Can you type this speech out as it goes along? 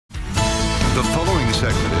The following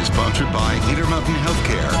segment is sponsored by Intermountain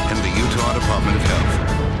Healthcare and the Utah Department of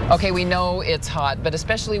Health. Okay, we know it's hot, but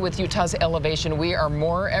especially with Utah's elevation, we are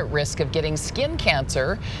more at risk of getting skin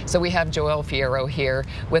cancer. So we have Joelle Fierro here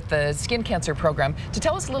with the skin cancer program to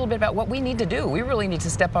tell us a little bit about what we need to do. We really need to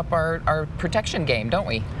step up our protection game, don't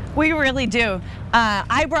we? We really do.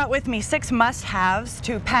 I brought with me 6 must-haves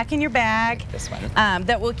to pack in your bag. This one.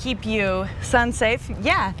 That will keep you sun safe.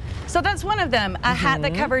 Yeah, so that's one of them. A hat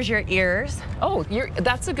that covers your ears. Oh,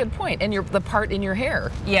 that's a good point. And the part in your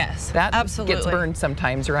hair. Yes, that absolutely gets burned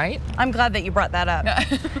sometimes, right? I'm glad that you brought that up.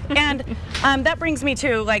 And that brings me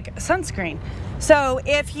to like sunscreen. So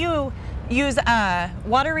if you use a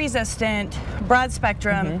water-resistant,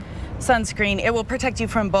 broad-spectrum sunscreen, it will protect you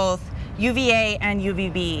from both UVA and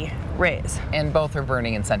UVB rays. And both are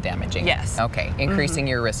burning and sun damaging. Yes. Okay, increasing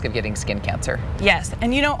your risk of getting skin cancer. Yes,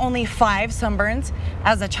 and you know only 5 sunburns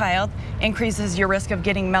as a child increases your risk of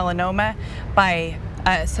getting melanoma by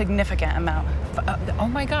a significant amount. Oh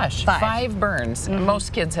my gosh, 5 burns.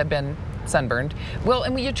 Most kids have been sunburned. Well,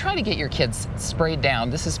 and when you try to get your kids sprayed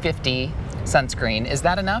down, this is 50 sunscreen. Is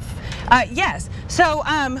that enough? Yes. So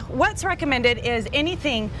what's recommended is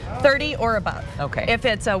anything 30 or above. Okay. If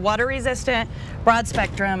it's a water resistant, broad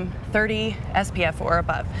spectrum, 30 SPF or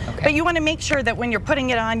above. Okay. But you want to make sure that when you're putting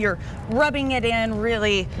it on, you're rubbing it in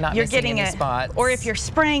really. Not you're missing getting any it. spots. Or if you're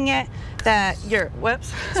spraying it, that you're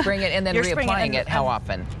spraying it and then reapplying it. How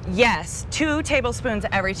often? Yes, 2 tablespoons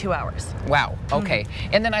every 2 hours. Wow. Okay.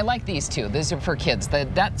 And then I like these too. These are for kids.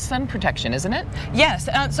 That's sun protection, isn't it? Yes.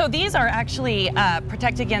 So these are actually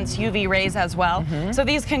protect against UV rays as well. So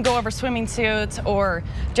these can go over swimming suits or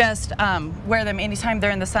just wear them anytime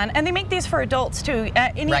they're in the sun. And they make these for adults too.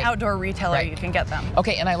 At any outdoor retailer you can get them.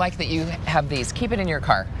 Okay, and I like that you have these. Keep it in your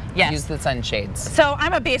car. Yes. Use the sunshades. So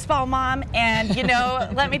I'm a baseball mom, and you know,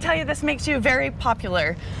 let me tell you, this makes you very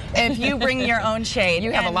popular if you bring your own shade.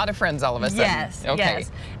 You have a lot of friends all of a sudden. Yes, okay.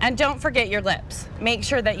 yes. And don't forget your lips. Make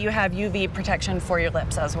sure that you have UV protection for your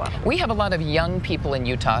lips as well. We have a lot of young people in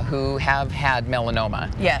Utah who have had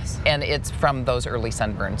melanoma. Yes. And it's from those early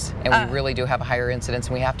sunburns. And we really do have a higher incidence,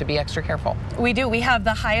 and we have to be extra careful. We do. We have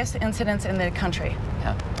the highest incidence in the country.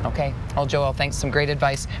 Yeah. Okay. Well, Joelle, thanks. Some great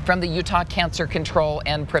advice from the Utah Cancer Control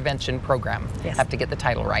and Prevention Program. Yes. Have to get the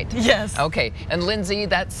title right. Yes. Okay. And Lindsay,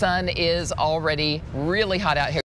 that sun is already really hot out here.